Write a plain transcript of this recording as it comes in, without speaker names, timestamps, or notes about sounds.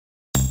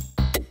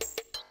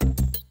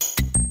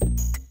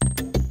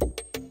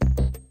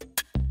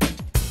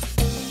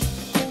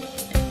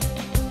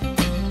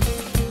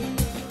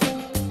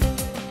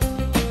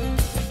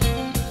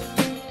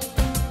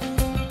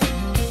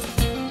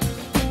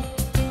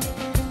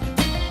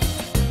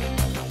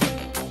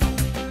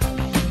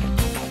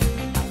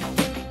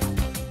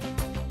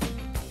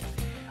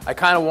I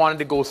kind of wanted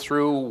to go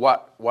through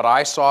what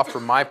I saw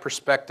from my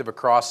perspective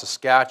across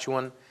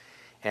Saskatchewan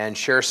and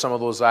share some of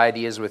those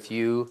ideas with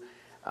you.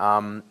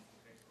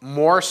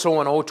 More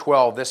so in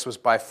 2012, this was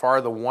by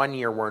far the one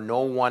year where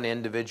no one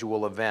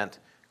individual event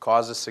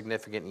caused a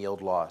significant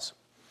yield loss.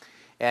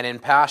 And in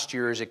past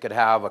years, it could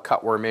have a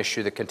cutworm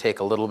issue that can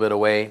take a little bit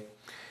away.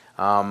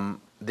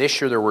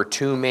 This year, there were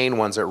two main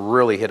ones that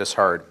really hit us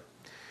hard.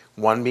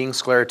 One being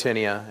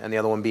sclerotinia and the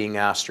other one being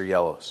aster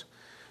yellows.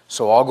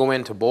 So I'll go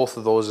into both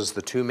of those as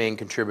the two main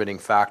contributing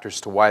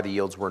factors to why the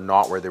yields were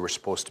not where they were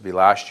supposed to be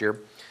last year.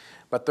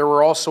 But there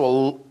were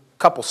also a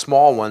couple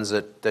small ones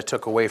that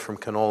took away from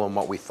canola and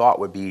what we thought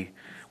would be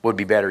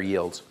better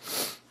yields.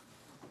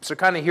 So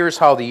kind of here's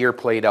how the year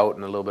played out,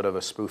 and a little bit of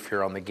a spoof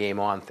here on the game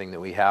on thing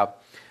that we have.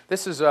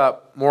 This is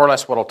more or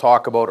less what I'll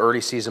talk about: early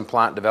season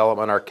plant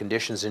development, our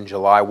conditions in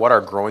July, what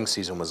our growing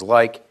season was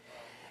like,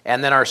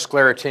 and then our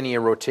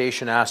sclerotinia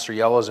rotation, aster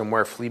yellows, and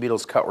where flea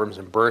beetles, cutworms,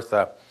 and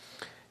Bertha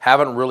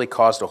haven't really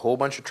caused a whole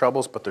bunch of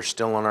troubles, but they're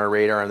still on our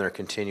radar and they're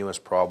continuous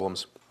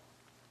problems.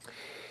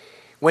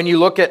 When you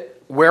look at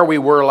where we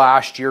were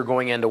last year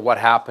going into what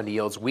happened to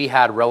yields, we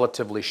had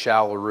relatively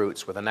shallow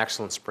roots with an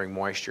excellent spring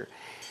moisture.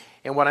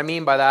 And what I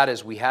mean by that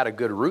is we had a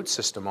good root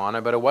system on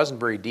it, but it wasn't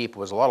very deep. It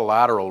was a lot of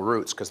lateral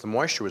roots because the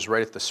moisture was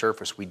right at the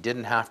surface. We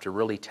didn't have to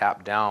really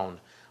tap down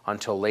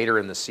until later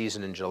in the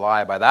season in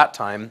July. By that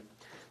time,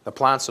 the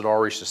plants had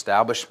already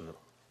established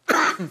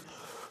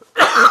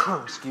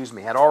excuse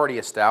me, had already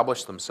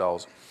established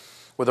themselves.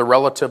 With a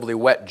relatively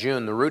wet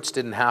June, the roots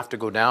didn't have to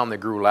go down. They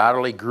grew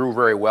laterally, grew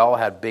very well,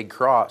 had big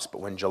crops.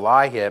 But when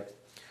July hit,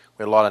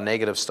 we had a lot of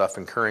negative stuff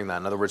incurring that.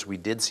 In other words, we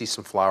did see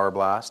some flower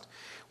blast.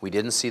 We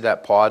didn't see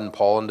that pod and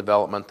pollen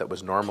development that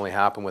was normally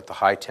happen with the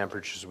high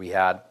temperatures we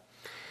had.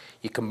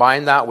 You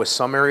combine that with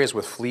some areas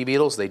with flea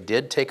beetles. They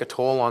did take a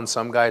toll on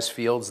some guys'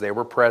 fields. They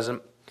were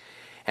present.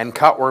 And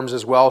cutworms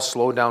as well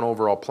slowed down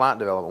overall plant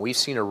development. We've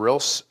seen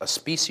a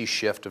species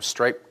shift of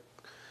striped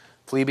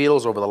flea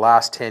beetles over the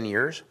last 10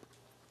 years.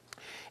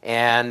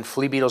 And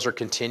flea beetles are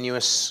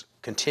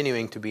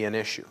continuing to be an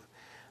issue.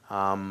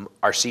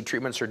 Our seed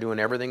treatments are doing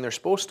everything they're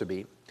supposed to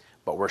be,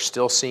 but we're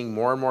still seeing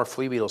more and more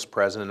flea beetles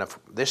present. And if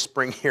this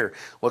spring here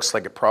looks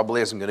like it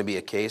probably isn't going to be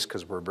a case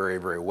because we're very,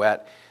 very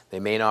wet, they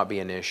may not be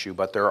an issue,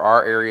 but there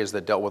are areas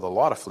that dealt with a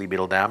lot of flea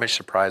beetle damage,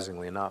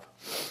 surprisingly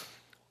enough.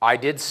 I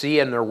did see,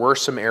 and there were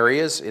some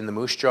areas in the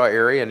Moose Jaw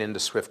area and into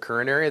Swift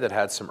Current area that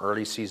had some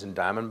early season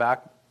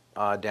diamondback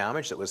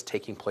damage that was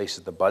taking place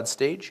at the bud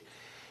stage.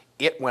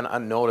 It went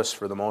unnoticed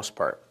for the most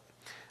part.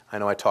 I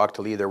know I talked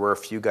to Lee, there were a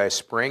few guys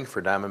spraying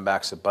for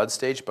diamondbacks at bud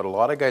stage, but a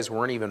lot of guys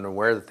weren't even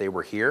aware that they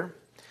were here.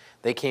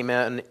 They came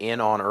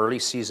in on early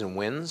season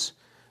winds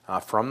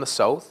from the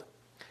south,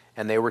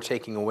 and they were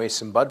taking away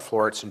some bud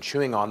florets and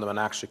chewing on them and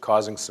actually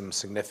causing some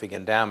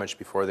significant damage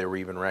before they were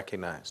even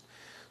recognized.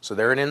 So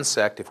they're an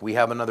insect. If we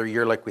have another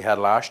year like we had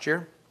last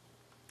year,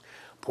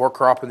 poor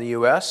crop in the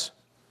U.S.,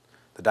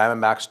 the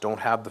diamondbacks don't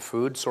have the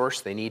food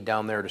source they need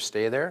down there to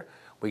stay there.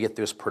 We get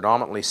those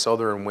predominantly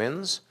southern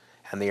winds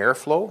and the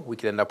airflow, we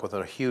could end up with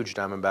a huge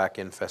diamondback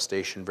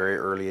infestation very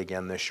early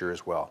again this year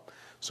as well.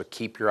 So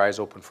keep your eyes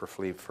open for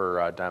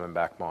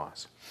diamondback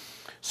moths.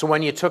 So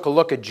when you took a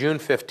look at June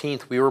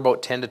 15th, we were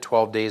about 10 to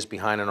 12 days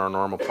behind in our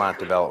normal plant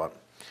development.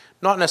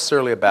 Not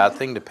necessarily a bad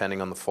thing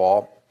depending on the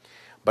fall,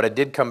 but it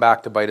did come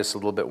back to bite us a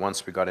little bit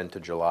once we got into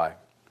July.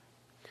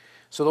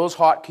 So those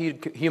hot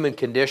humid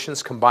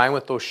conditions combined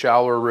with those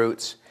shallower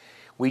roots,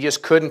 we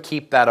just couldn't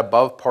keep that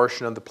above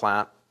portion of the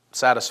plant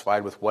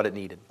satisfied with what it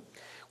needed.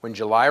 When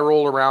July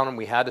rolled around and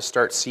we had to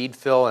start seed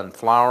fill and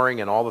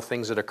flowering and all the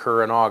things that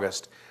occur in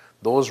August,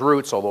 those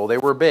roots, although they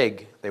were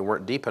big, they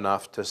weren't deep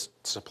enough to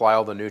supply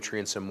all the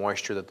nutrients and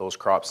moisture that those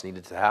crops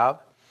needed to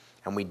have,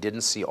 and we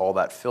didn't see all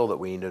that fill that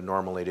we need to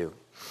normally do.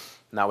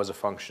 And that was a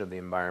function of the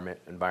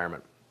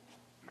environment.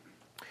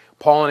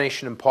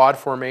 Pollination and pod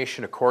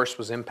formation, of course,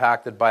 was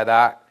impacted by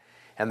that.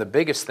 And the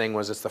biggest thing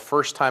was it's the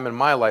first time in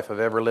my life I've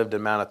ever lived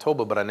in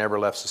Manitoba, but I never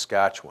left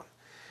Saskatchewan.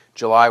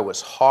 July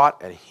was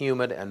hot and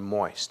humid and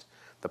moist.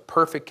 The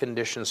perfect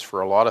conditions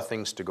for a lot of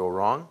things to go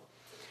wrong.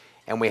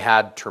 And we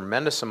had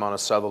tremendous amount of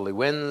southerly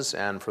winds.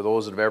 And for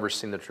those that have ever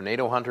seen the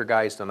Tornado Hunter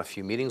guy, he's done a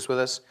few meetings with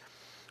us.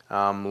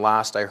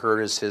 Last I heard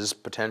is his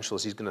potential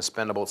is he's going to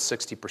spend about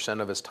 60%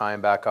 of his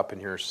time back up in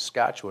here in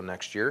Saskatchewan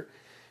next year,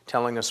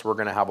 telling us we're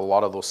going to have a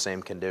lot of those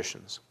same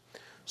conditions.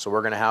 So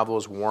we're going to have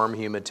those warm,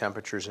 humid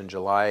temperatures in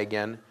July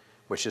again,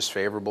 which is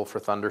favorable for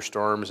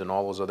thunderstorms and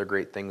all those other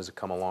great things that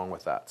come along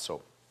with that.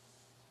 So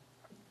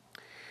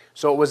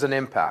it was an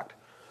impact.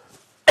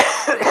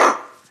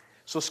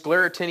 So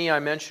sclerotinia, I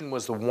mentioned,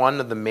 was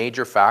one of the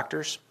major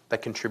factors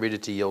that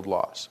contributed to yield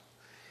loss.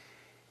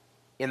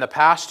 In the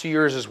past 2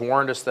 years has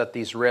warned us that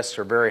these risks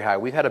are very high.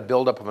 We've had a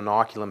buildup of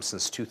inoculum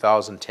since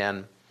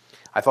 2010.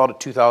 I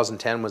thought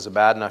 2010 was a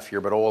bad enough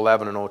year, but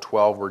 2011 and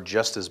 2012 were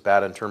just as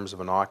bad in terms of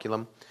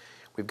inoculum.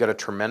 We've got a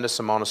tremendous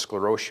amount of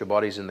sclerotia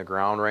bodies in the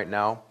ground right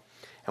now,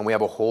 and we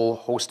have a whole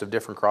host of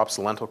different crops.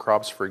 Lentil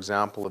crops, for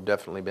example, have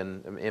definitely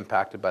been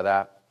impacted by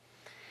that.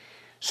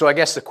 So I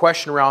guess the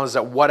question around is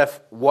that what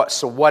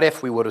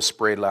if we would have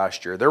sprayed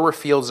last year? There were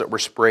fields that were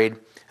sprayed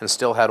and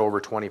still had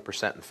over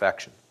 20%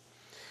 infection.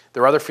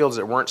 There were other fields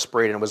that weren't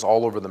sprayed and it was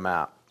all over the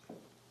map.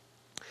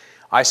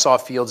 I saw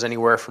fields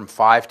anywhere from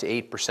 5 to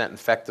 8%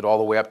 infected all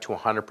the way up to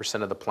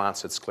 100% of the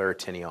plants had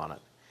Sclerotinia on it.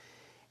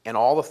 And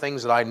all the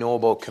things that I know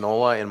about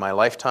canola in my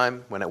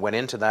lifetime, when it went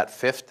into that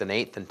 5th and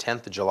 8th and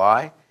 10th of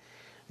July,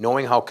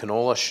 knowing how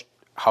canola,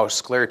 how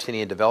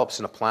Sclerotinia develops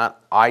in a plant,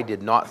 I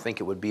did not think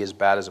it would be as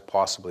bad as it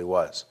possibly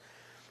was.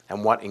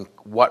 And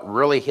what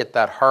really hit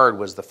that hard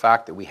was the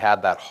fact that we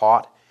had that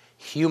hot,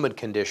 humid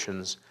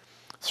conditions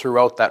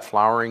throughout that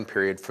flowering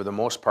period for the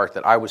most part,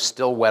 that I was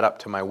still wet up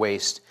to my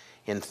waist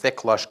in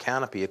thick, lush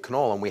canopy of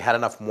canola, and we had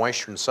enough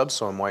moisture and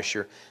subsoil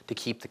moisture to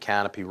keep the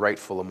canopy right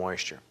full of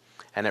moisture.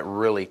 And it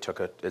really took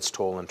its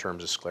toll in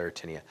terms of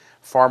Sclerotinia,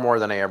 far more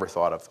than I ever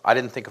thought of. I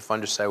didn't think a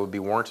fungicide would be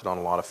warranted on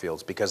a lot of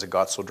fields because it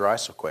got so dry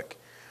so quick.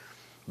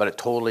 But it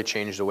totally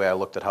changed the way I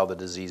looked at how the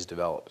disease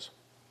develops.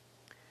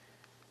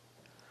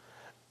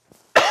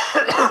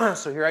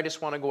 So here I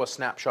just want to go a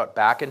snapshot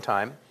back in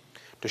time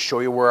to show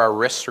you where our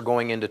risks are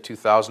going into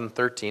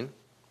 2013.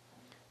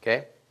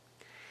 Okay?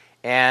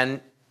 And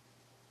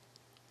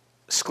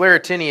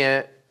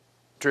Sclerotinia,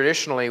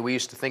 traditionally, we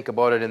used to think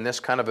about it in this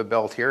kind of a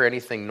belt here,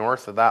 anything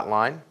north of that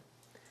line.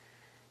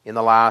 In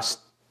the last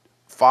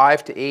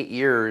 5 to 8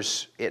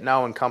 years, it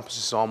now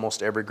encompasses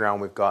almost every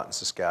ground we've got in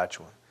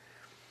Saskatchewan.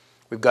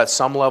 We've got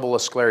some level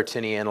of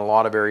Sclerotinia in a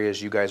lot of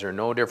areas. You guys are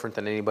no different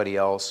than anybody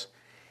else.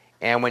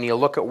 And when you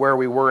look at where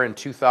we were in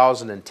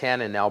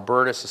 2010 in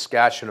Alberta,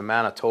 Saskatchewan, and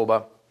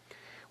Manitoba,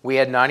 we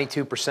had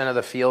 92% of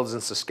the fields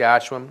in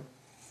Saskatchewan,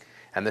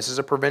 and this is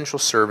a provincial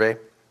survey.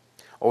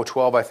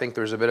 012, I think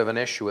there's a bit of an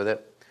issue with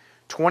it.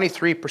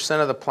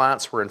 23% of the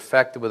plants were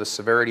infected with a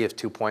severity of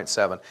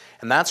 2.7.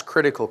 And that's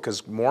critical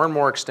because more and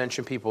more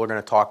extension people are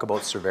going to talk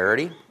about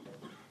severity,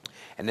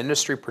 and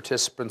industry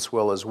participants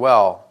will as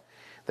well.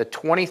 That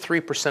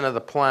 23% of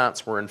the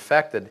plants were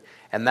infected,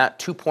 and that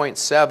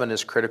 2.7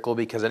 is critical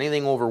because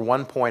anything over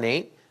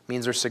 1.8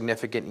 means there's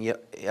significant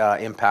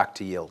impact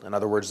to yield. In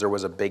other words, there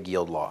was a big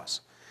yield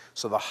loss.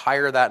 So the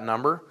higher that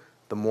number,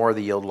 the more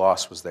the yield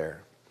loss was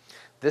there.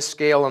 This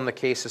scale in the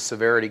case of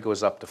severity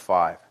goes up to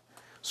 5.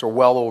 So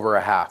well over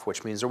a half,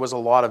 which means there was a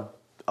lot of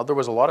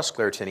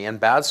Sclerotinia and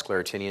bad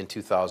Sclerotinia in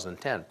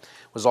 2010. It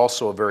was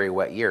also a very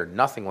wet year,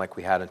 nothing like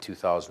we had in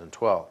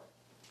 2012.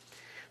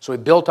 So we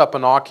built up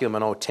inoculum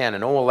in 2010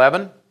 and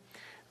 2011,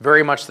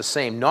 very much the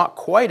same. Not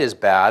quite as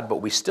bad, but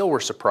we still were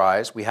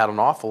surprised. We had an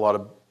awful lot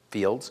of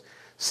fields,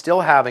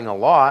 still having a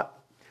lot.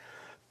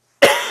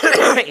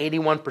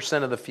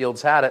 81% of the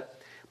fields had it,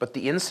 but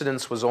the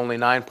incidence was only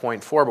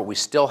 9.4, but we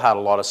still had a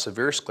lot of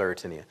severe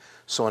Sclerotinia.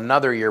 So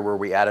another year where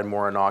we added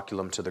more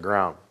inoculum to the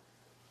ground.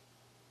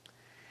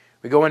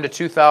 We go into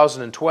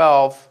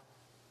 2012,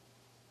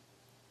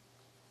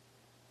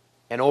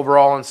 and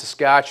overall in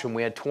Saskatchewan,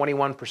 we had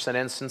 21%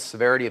 incidence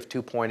severity of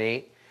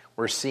 2.8.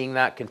 We're seeing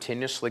that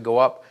continuously go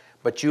up.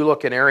 But you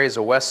look in areas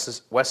of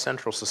west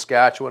central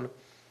Saskatchewan,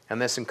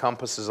 and this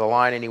encompasses a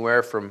line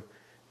anywhere from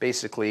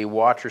basically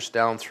Watrous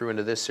down through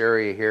into this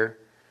area here.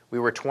 We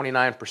were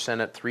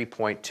 29% at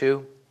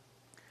 3.2.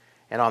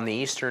 And on the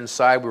eastern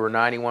side, we were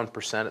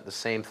 91% at the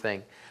same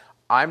thing.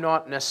 I'm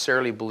not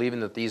necessarily believing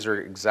that these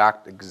are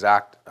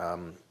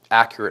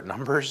accurate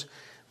numbers,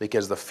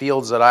 because the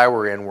fields that I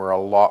were in were a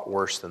lot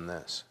worse than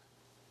this.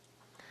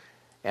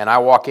 And I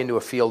walk into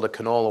a field of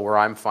canola where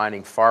I'm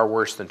finding far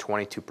worse than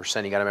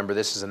 22%. You got to remember,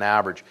 this is an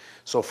average.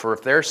 So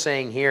if they're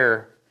saying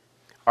here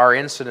our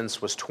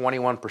incidence was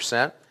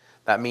 21%,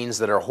 that means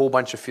that a whole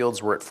bunch of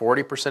fields were at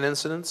 40%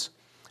 incidence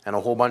and a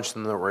whole bunch of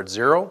them that were at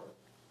 0.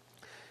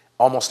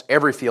 Almost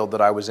every field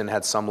that I was in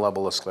had some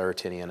level of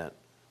Sclerotinia in it.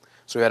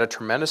 So we had a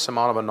tremendous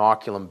amount of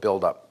inoculum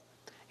buildup.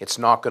 It's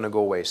not going to go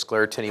away.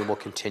 Sclerotinia will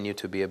continue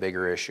to be a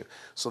bigger issue.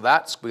 So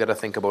that's we got to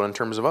think about in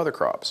terms of other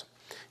crops,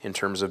 in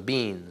terms of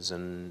beans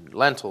and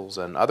lentils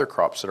and other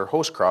crops that are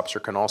host crops or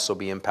can also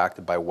be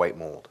impacted by white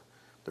mold.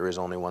 There is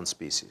only one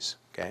species.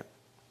 Okay.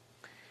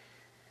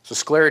 So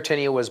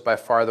Sclerotinia was by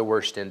far the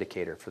worst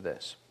indicator for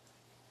this.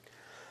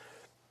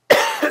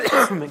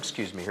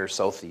 Excuse me, here,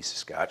 southeast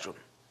Saskatchewan.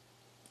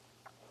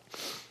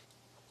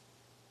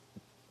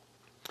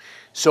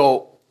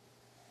 So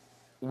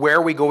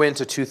where we go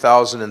into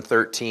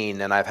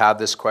 2013, and I've had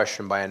this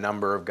question by a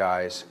number of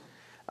guys,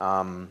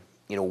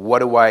 you know, what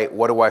do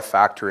I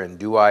factor in?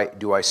 Do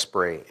I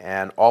spray?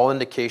 And all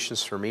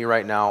indications for me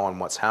right now on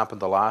what's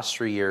happened the last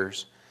 3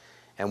 years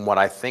and what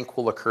I think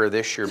will occur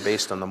this year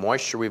based on the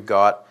moisture we've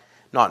got,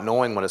 not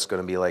knowing what it's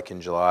going to be like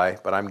in July,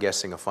 but I'm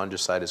guessing a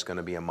fungicide is going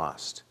to be a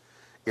must,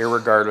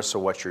 irregardless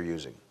of what you're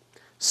using,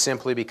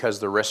 simply because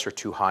the risks are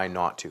too high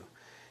not to.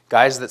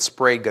 Guys that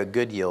sprayed got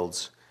good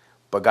yields,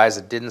 but guys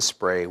that didn't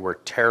spray were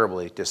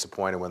terribly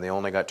disappointed when they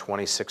only got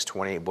 26,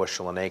 28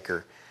 bushel an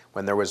acre,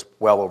 when there was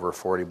well over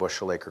 40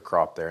 bushel acre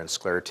crop there, and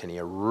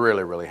Sclerotinia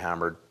really, really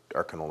hammered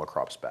our canola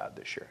crops bad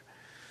this year.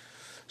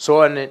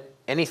 So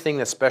anything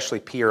that's especially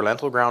pea or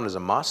lentil ground is a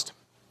must.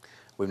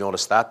 We've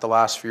noticed that the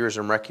last few years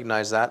and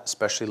recognized that,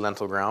 especially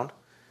lentil ground.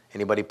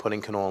 Anybody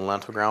putting canola in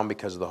lentil ground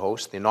because of the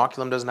host? The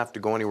inoculum doesn't have to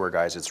go anywhere,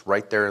 guys. It's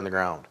right there in the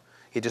ground.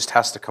 It just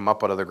has to come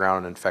up out of the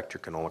ground and infect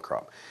your canola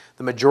crop.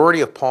 The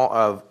majority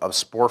of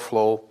spore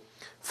flow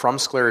from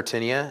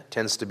Sclerotinia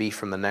tends to be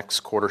from the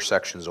next quarter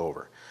sections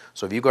over.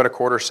 So if you've got a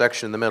quarter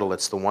section in the middle,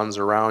 it's the ones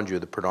around you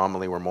that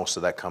predominantly where most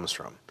of that comes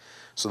from.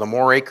 So the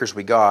more acres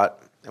we got,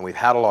 and we've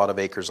had a lot of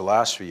acres the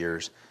last few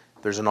years,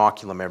 there's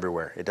inoculum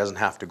everywhere. It doesn't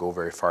have to go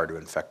very far to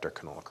infect our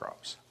canola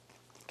crops.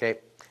 Okay?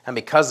 And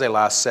because they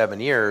last 7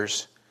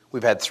 years,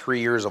 we've had 3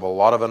 years of a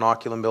lot of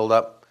inoculum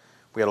buildup.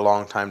 We had a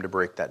long time to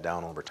break that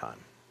down over time.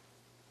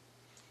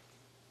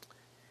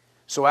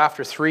 So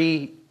after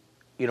 3,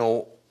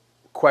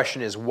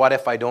 question is, what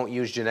if I don't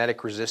use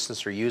genetic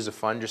resistance or use a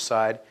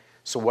fungicide?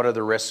 So what are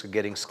the risks of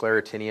getting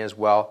Sclerotinia as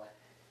well?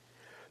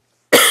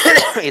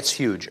 It's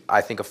huge. I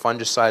think a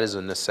fungicide is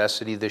a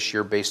necessity this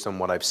year based on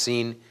what I've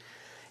seen,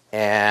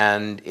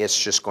 and it's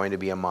just going to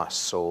be a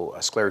must. So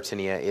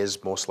Sclerotinia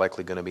is most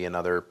likely going to be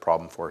another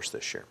problem for us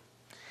this year.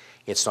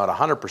 It's not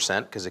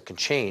 100% because it can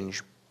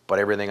change, but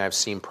everything I've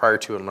seen prior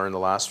to and learned the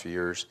last few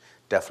years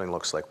definitely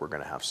looks like we're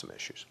going to have some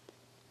issues.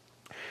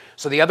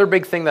 So the other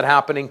big thing that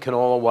happened in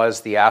canola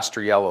was the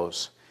aster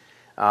yellows.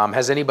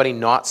 Has anybody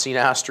not seen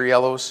aster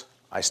yellows?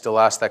 I still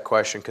ask that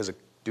question because I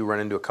do run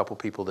into a couple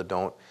people that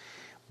don't.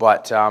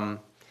 But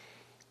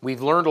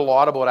we've learned a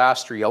lot about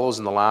aster yellows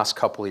in the last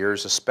couple of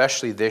years,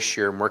 especially this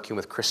year. I'm working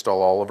with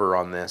Crystal Oliver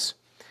on this.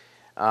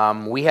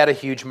 We had a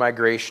huge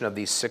migration of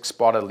these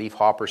 6-spotted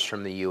leafhoppers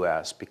from the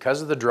U.S.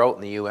 Because of the drought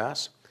in the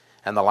U.S.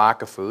 and the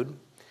lack of food,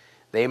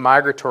 they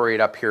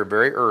migrated up here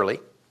very early,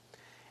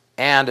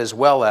 and as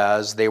well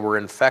as they were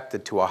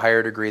infected to a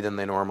higher degree than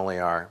they normally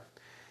are.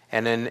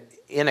 And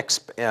in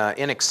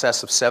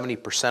excess of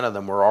 70% of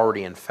them were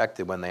already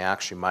infected when they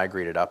actually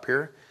migrated up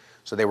here.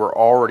 So they were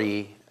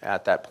already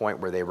at that point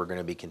where they were going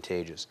to be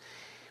contagious.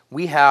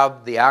 We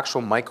have the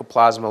actual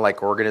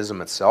mycoplasma-like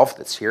organism itself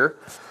that's here.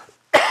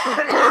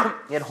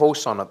 It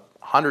hosts on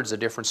hundreds of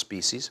different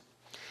species.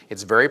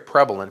 It's very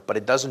prevalent, but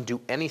it doesn't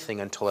do anything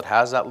until it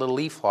has that little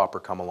leafhopper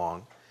come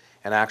along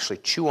and actually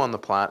chew on the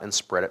plant and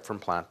spread it from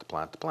plant to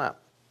plant to plant.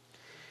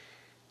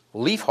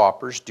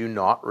 Leafhoppers do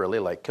not really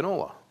like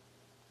canola.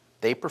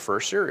 They prefer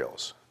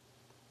cereals.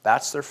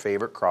 That's their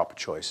favorite crop of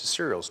choice, is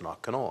cereals,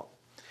 not canola.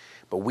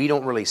 But we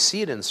don't really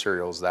see it in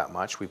cereals that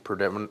much. We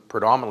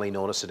predominantly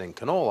notice it in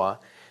canola,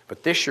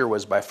 but this year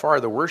was by far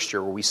the worst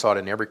year where we saw it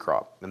in every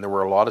crop. And there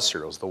were a lot of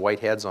cereals. The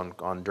whiteheads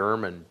on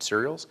durum and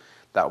cereals,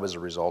 that was a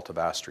result of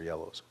aster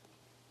yellows.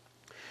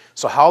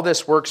 So how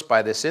this works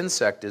by this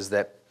insect is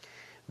that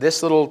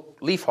this little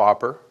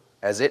leafhopper,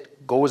 as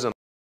it goes on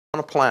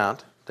a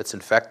plant that's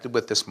infected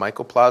with this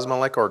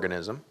mycoplasma-like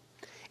organism,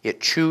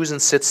 it chews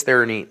and sits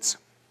there and eats.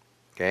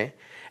 Okay?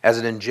 As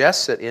it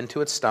ingests it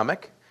into its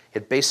stomach,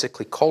 it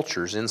basically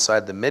cultures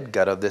inside the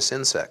midgut of this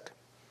insect.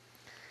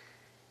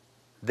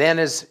 Then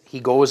as he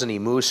goes and he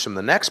moves from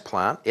the next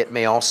plant, it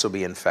may also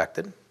be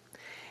infected.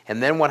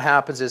 And then what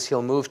happens is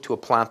he'll move to a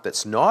plant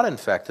that's not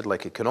infected,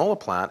 like a canola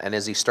plant, and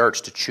as he starts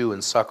to chew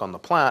and suck on the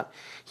plant,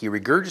 he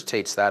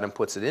regurgitates that and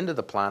puts it into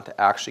the plant to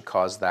actually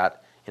cause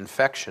that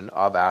infection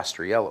of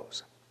aster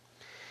yellows.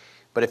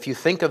 But if you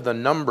think of the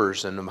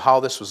numbers and how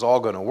this was all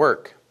going to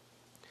work,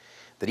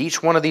 that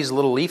each one of these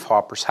little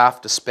leafhoppers have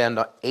to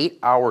spend 8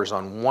 hours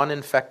on one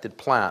infected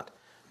plant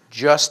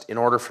just in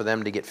order for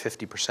them to get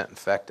 50%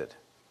 infected.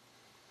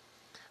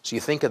 So you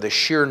think of the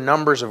sheer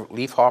numbers of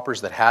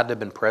leafhoppers that had to have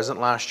been present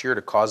last year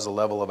to cause the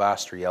level of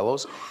aster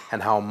yellows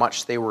and how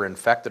much they were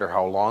infected or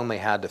how long they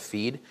had to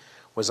feed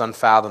was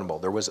unfathomable.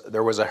 There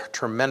was a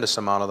tremendous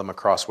amount of them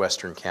across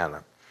Western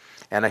Canada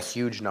and a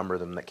huge number of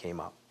them that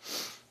came up.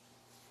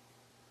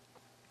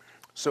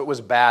 So it was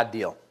a bad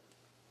deal.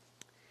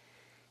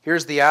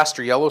 Here's the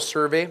aster yellow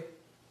survey,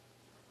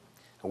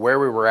 where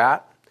we were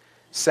at.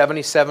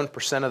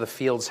 77% of the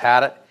fields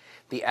had it.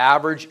 The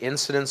average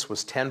incidence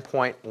was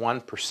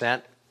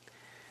 10.1%.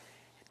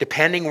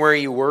 Depending where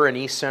you were in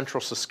east central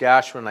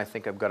Saskatchewan, I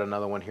think I've got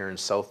another one here in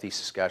southeast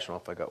Saskatchewan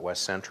if I got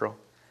west central.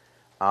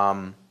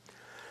 The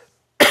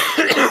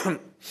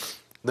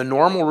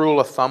normal rule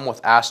of thumb with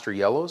aster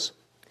yellows,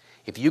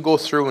 if you go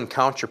through and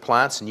count your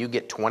plants and you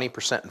get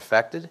 20%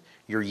 infected,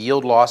 your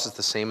yield loss is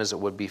the same as it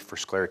would be for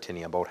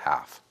Sclerotinia, about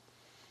half.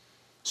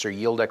 So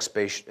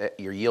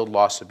your yield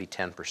loss would be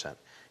 10%.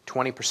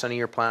 20% of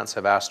your plants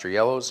have aster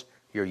yellows,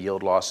 your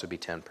yield loss would be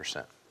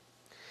 10%.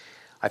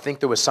 I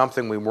think there was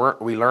something we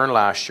learned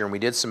last year, and we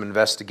did some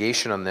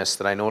investigation on this,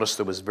 that I noticed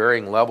there was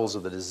varying levels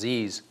of the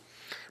disease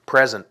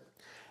present.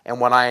 And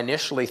what I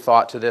initially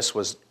thought to this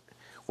was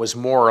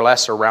more or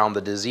less around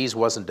the disease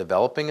wasn't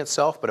developing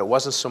itself, but it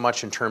wasn't so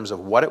much in terms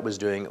of what it was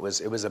doing. It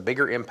was a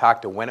bigger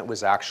impact of when it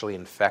was actually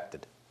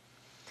infected.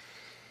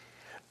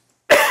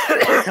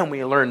 And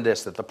we learned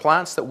this, that the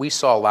plants that we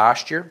saw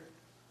last year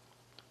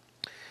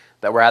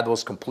that had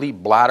those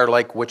complete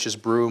bladder-like witch's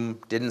broom,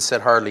 didn't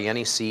set hardly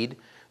any seed,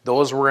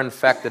 those were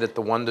infected at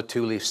the 1 to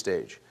 2 leaf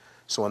stage.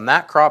 So when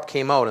that crop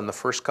came out in the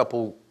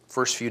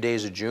first few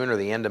days of June or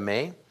the end of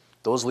May,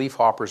 those leaf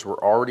hoppers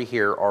were already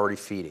here, already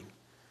feeding.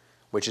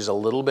 which is a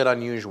little bit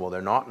unusual.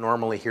 They're not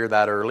normally here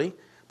that early,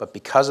 but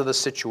because of the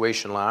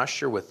situation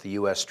last year with the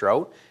U.S.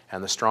 drought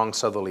and the strong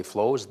southerly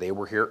flows, they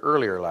were here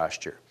earlier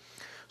last year.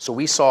 So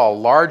we saw a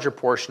larger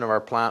portion of our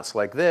plants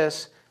like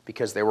this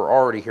because they were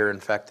already here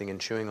infecting and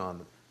chewing on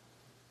them.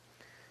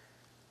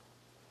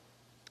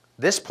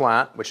 This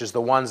plant, which is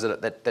the ones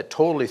that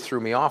totally threw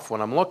me off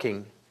when I'm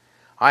looking,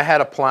 I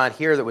had a plant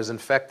here that was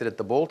infected at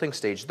the bolting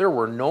stage. There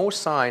were no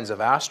signs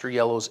of aster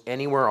yellows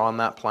anywhere on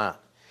that plant.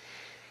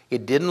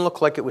 It didn't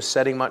look like it was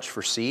setting much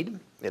for seed.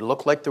 It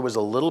looked like there was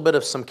a little bit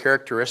of some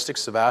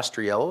characteristics of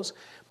aster yellows,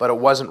 but it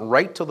wasn't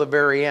right till the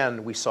very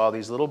end. We saw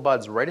these little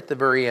buds right at the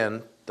very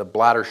end, the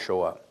bladder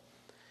show up.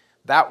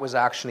 That was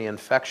actually an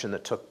infection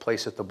that took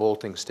place at the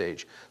bolting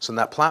stage. So when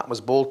that plant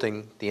was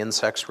bolting, the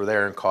insects were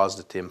there and caused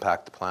it to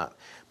impact the plant,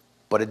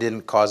 but it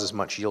didn't cause as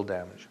much yield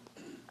damage.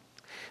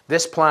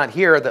 This plant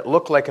here that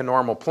looked like a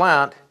normal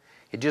plant,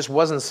 it just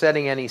wasn't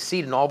setting any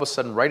seed, and all of a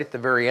sudden right at the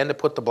very end to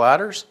put the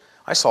bladders,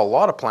 I saw a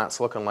lot of plants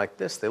looking like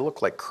this. They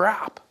look like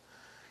crap.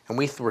 And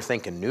we were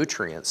thinking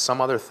nutrients,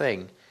 some other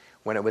thing,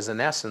 when it was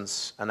in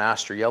essence an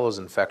aster yellows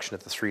infection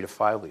at the 3 to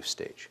 5 leaf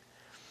stage.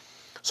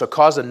 So it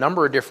caused a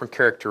number of different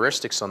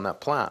characteristics on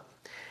that plant.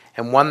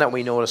 And one that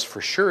we noticed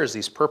for sure is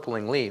these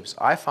purpling leaves.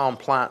 I found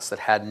plants that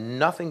had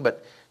nothing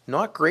but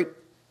not great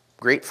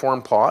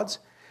formed pods,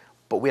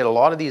 but we had a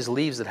lot of these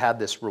leaves that had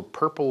this real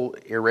purple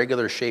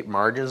irregular shaped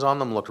margins on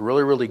them, looked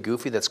really, really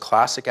goofy. That's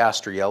classic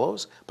aster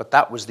yellows, but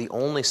that was the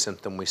only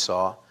symptom we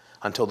saw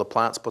until the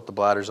plants put the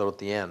bladders out at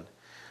the end.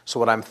 So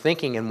what I'm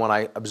thinking and what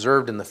I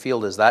observed in the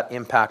field is that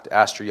impact to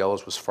aster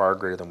yellows was far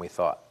greater than we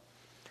thought.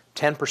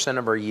 10%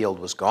 of our yield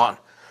was gone,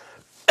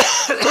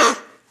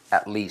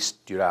 at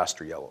least due to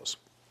aster yellows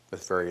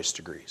with various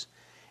degrees.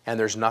 And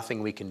there's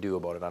nothing we can do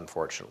about it,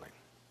 unfortunately.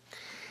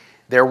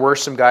 There were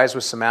some guys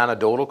with some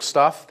anecdotal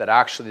stuff that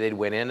actually they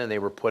went in and they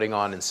were putting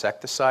on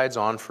insecticides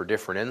on for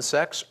different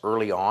insects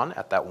early on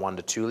at that 1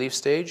 to 2 leaf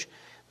stage.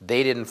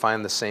 They didn't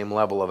find the same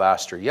level of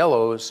aster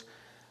yellows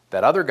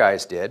that other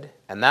guys did,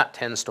 and that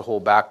tends to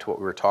hold back to what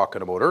we were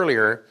talking about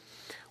earlier,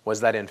 was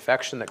that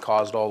infection that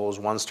caused all those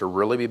ones to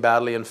really be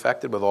badly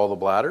infected with all the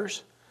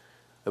bladders.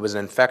 There was an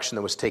infection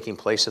that was taking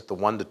place at the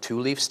 1 to 2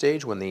 leaf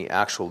stage when the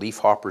actual leaf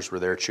hoppers were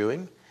there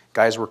chewing.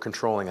 Guys were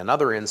controlling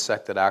another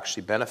insect that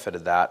actually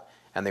benefited that,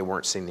 and they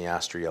weren't seeing the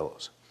aster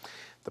yellows.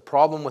 The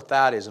problem with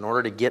that is in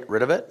order to get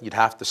rid of it, you'd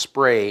have to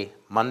spray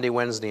Monday,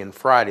 Wednesday, and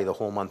Friday the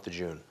whole month of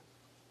June.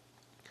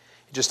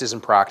 It just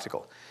isn't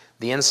practical.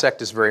 The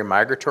insect is very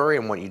migratory,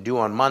 and what you do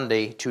on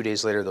Monday, 2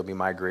 days later, they'll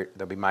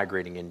be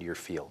migrating into your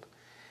field.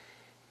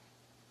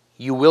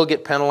 You will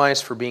get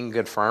penalized for being a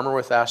good farmer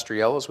with aster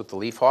yellows with the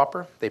leaf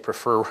hopper. They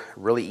prefer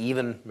really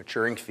even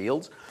maturing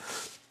fields,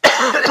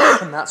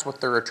 and that's what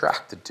they're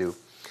attracted to.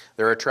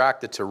 They're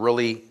attracted to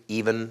really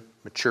even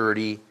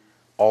maturity,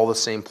 all the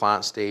same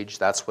plant stage.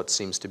 That's what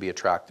seems to be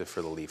attractive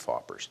for the leaf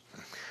hoppers.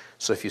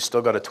 So if you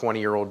still got a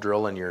 20-year-old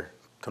drill and your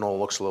canola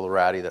looks a little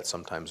ratty, that's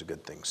sometimes a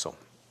good thing.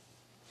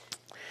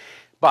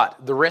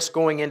 But the risk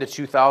going into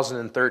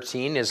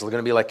 2013 is going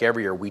to be like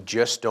every year. We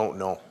just don't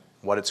know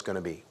what it's going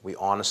to be. We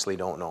honestly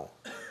don't know.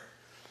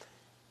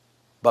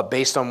 But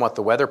based on what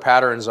the weather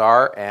patterns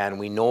are, and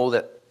we know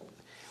that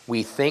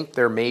we think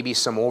there may be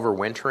some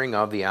overwintering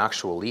of the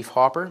actual leaf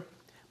hopper,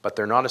 but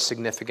they're not a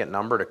significant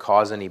number to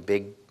cause any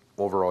big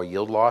overall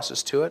yield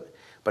losses to it.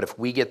 But if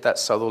we get that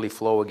southerly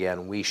flow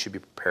again, we should be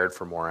prepared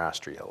for more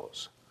aster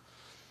yellows.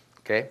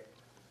 Okay?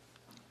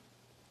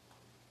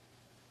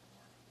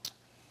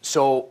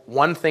 So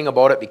one thing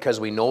about it, because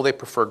we know they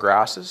prefer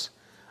grasses,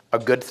 a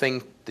good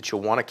thing that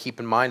you'll want to keep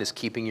in mind is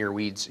keeping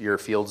your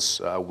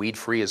fields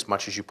weed-free as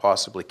much as you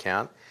possibly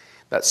can.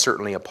 That's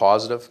certainly a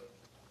positive.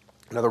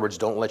 In other words,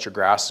 don't let your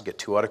grasses get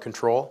too out of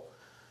control,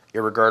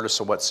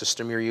 irregardless of what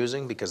system you're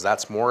using, because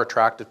that's more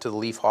attractive to the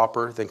leaf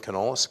hopper than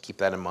canola, so keep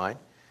that in mind.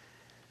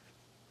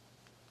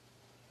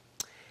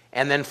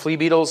 And then flea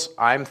beetles,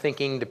 I'm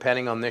thinking,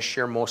 depending on this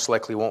year, most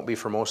likely won't be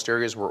for most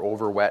areas. We're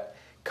over wet.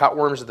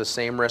 Cutworms are the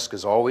same risk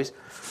as always.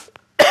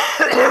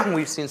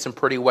 We've seen some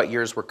pretty wet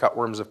years where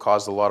cutworms have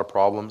caused a lot of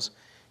problems.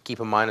 Keep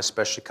in mind,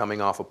 especially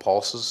coming off of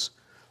pulses,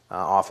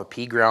 off of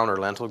pea ground or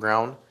lentil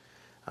ground.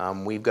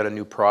 We've got a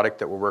new product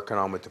that we're working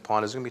on with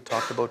DuPont. Is it going to be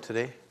talked about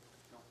today?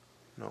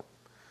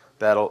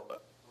 No.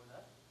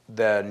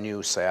 The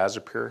new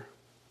Cyazapure.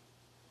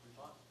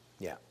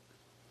 Yeah.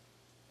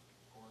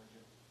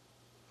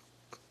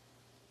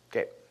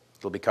 Okay,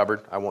 it'll be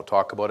covered. I won't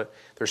talk about it.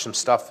 There's some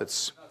stuff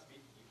that's...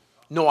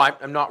 No,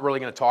 I'm not really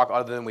going to talk,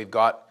 other than we've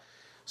got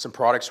some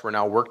products we're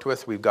now worked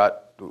with. We've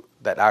got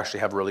that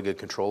actually have really good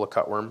control of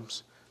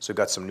cutworms. So we've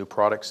got some new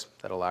products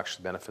that'll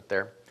actually benefit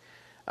there.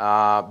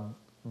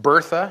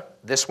 Bertha,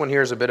 this one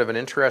here is a bit of an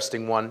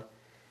interesting one.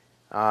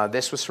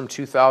 This was from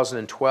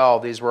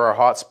 2012. These were our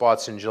hot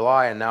spots in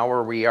July, and now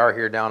where we are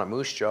here down at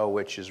Moose Jaw,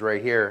 which is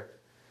right here,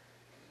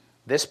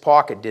 this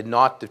pocket did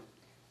not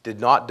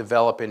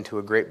develop into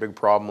a great big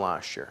problem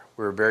last year.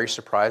 We were very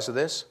surprised with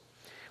this.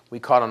 We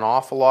caught an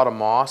awful lot of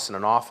moss and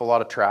an awful lot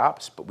of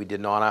traps, but we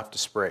did not have to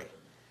spray.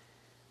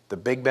 The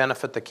big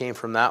benefit that came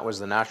from that was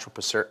the natural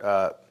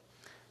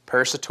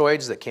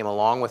Parasitoids that came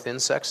along with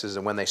insects is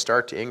that when they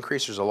start to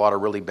increase, there's a lot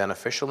of really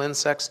beneficial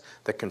insects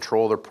that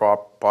control their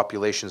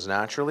populations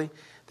naturally.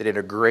 They did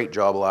a great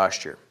job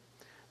last year.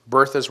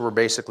 Berthas were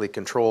basically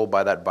controlled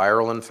by that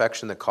viral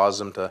infection that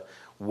caused them to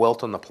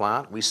wilt on the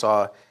plant. We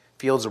saw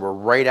fields that were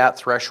right at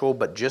threshold,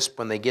 but just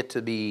when they get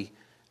to be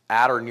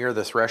at or near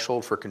the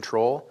threshold for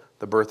control,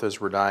 the berthas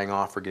were dying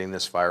off or getting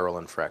this viral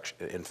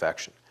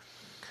infection.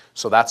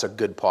 So that's a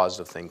good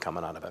positive thing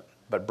coming out of it.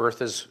 But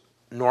berthas,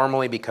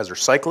 normally because they're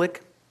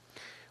cyclic,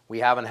 we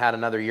haven't had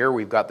another year.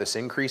 We've got this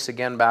increase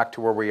again back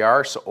to where we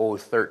are. So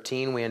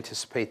 013, we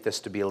anticipate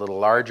this to be a little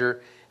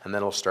larger, and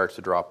then it'll start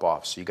to drop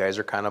off. So you guys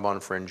are kind of on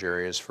fringe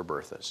areas for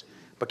berthas.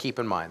 But keep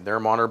in mind, they're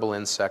a monitorable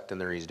insect and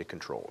they're easy to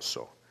control.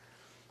 So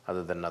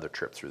other than another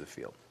trip through the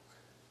field.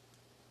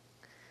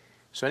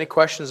 So any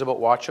questions about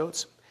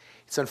watchouts?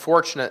 It's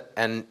unfortunate,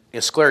 and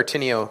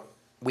Sclerotinia,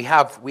 we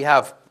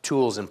have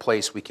tools in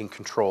place, we can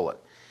control it.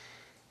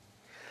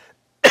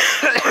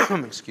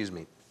 Excuse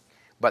me.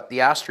 But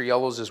the aster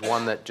yellows is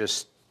one that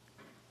just,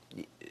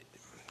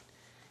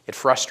 it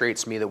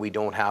frustrates me that we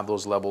don't have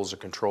those levels of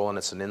control, and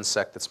it's an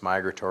insect that's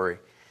migratory,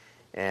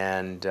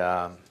 and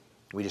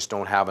we just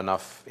don't have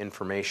enough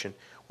information.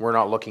 We're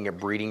not looking at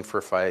breeding for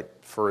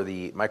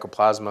the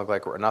mycoplasma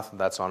glycor, nothing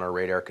that's on our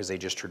radar, because they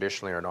just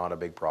traditionally are not a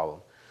big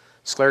problem.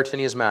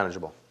 Sclerotinia is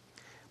manageable,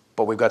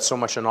 but we've got so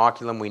much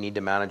inoculum, we need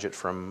to manage it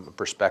from a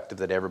perspective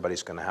that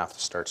everybody's going to have to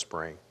start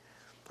spraying,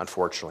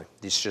 unfortunately.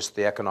 It's just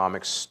the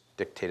economics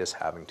dictate us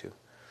having to.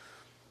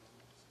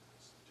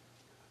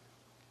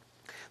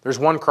 There's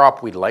one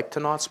crop we'd like to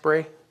not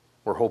spray.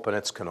 We're hoping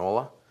it's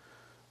canola.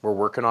 We're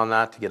working on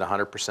that to get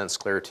 100%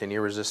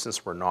 Sclerotinia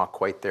resistance. We're not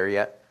quite there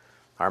yet.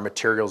 Our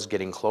material's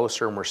getting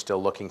closer, and we're still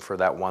looking for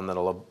that one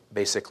that'll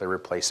basically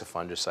replace a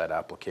fungicide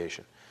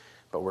application.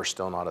 But we're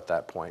still not at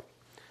that point.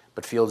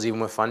 But fields,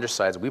 even with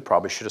fungicides, we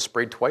probably should have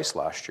sprayed twice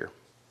last year.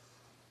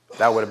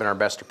 That would have been our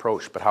best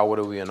approach, but how would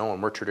we have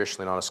known? We're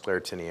traditionally not a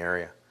Sclerotinia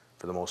area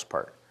for the most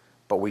part,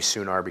 but we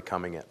soon are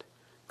becoming it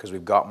because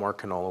we've got more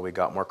canola, we've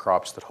got more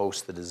crops that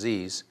host the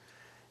disease,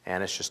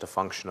 and it's just a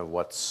function of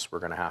what we're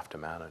going to have to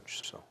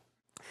manage. So,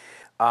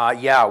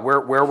 yeah, where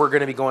we're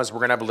going to be going is we're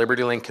going to have a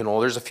Liberty Link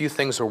canola. There's a few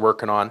things we're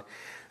working on.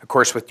 Of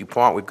course, with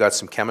DuPont, we've got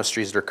some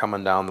chemistries that are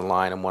coming down the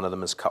line, and one of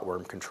them is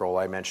cutworm control.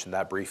 I mentioned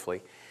that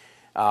briefly.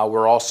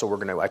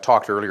 I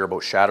talked earlier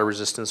about shadow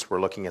resistance.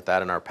 We're looking at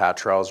that in our pat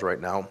trials right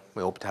now.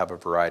 We hope to have a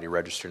variety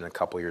registered in a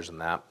couple years in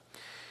that.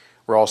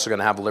 We're also going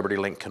to have a Liberty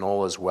Link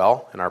canola as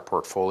well in our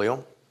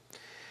portfolio.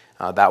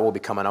 That will be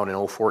coming out in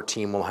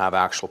 2014. We'll have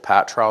actual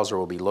pat trials, or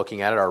we'll be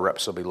looking at it. Our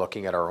reps will be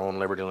looking at our own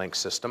Liberty Link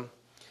system.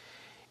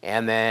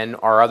 And then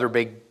our other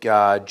big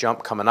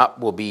jump coming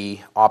up will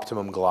be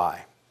Optimum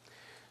Gly.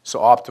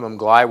 So Optimum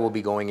Gly will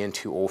be going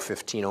into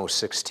 2015,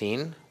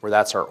 2016, where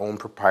that's our own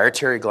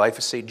proprietary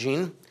glyphosate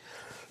gene.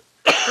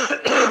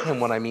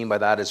 And what I mean by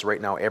that is right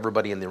now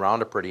everybody in the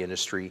Roundup Ready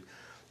industry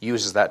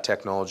uses that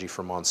technology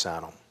from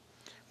Monsanto.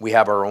 We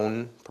have our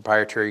own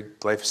proprietary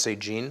glyphosate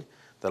gene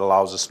that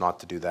allows us not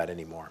to do that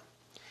anymore.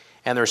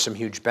 And there's some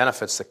huge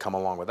benefits that come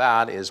along with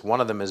that. Is one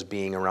of them is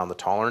being around the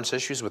tolerance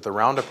issues. With the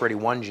Roundup Ready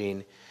 1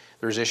 gene,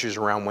 there's issues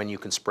around when you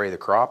can spray the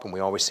crop, and we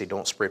always say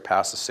don't spray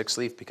past the 6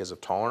 leaf because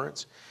of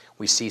tolerance.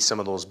 We see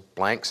some of those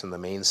blanks in the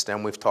main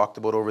stem we've talked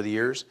about over the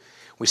years.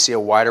 We see a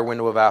wider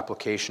window of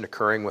application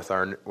occurring with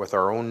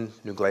our own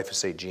new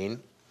glyphosate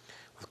gene,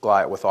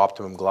 with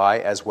Optimum Gly,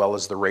 as well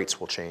as the rates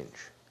will change.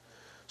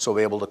 So we'll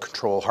be able to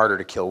control harder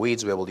to kill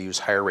weeds, we'll be able to use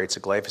higher rates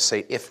of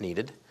glyphosate if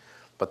needed,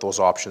 but those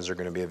options are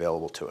going to be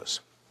available to us.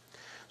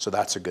 So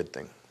that's a good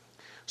thing.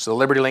 So the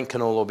Liberty Link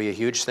canola will be a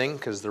huge thing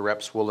because the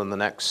reps will in the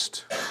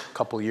next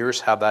couple years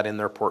have that in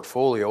their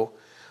portfolio,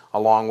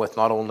 along with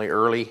not only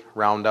early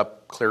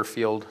Roundup,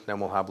 Clearfield,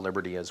 then we'll have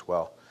Liberty as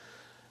well,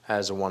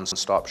 as a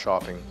one-stop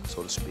shopping,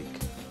 so to speak.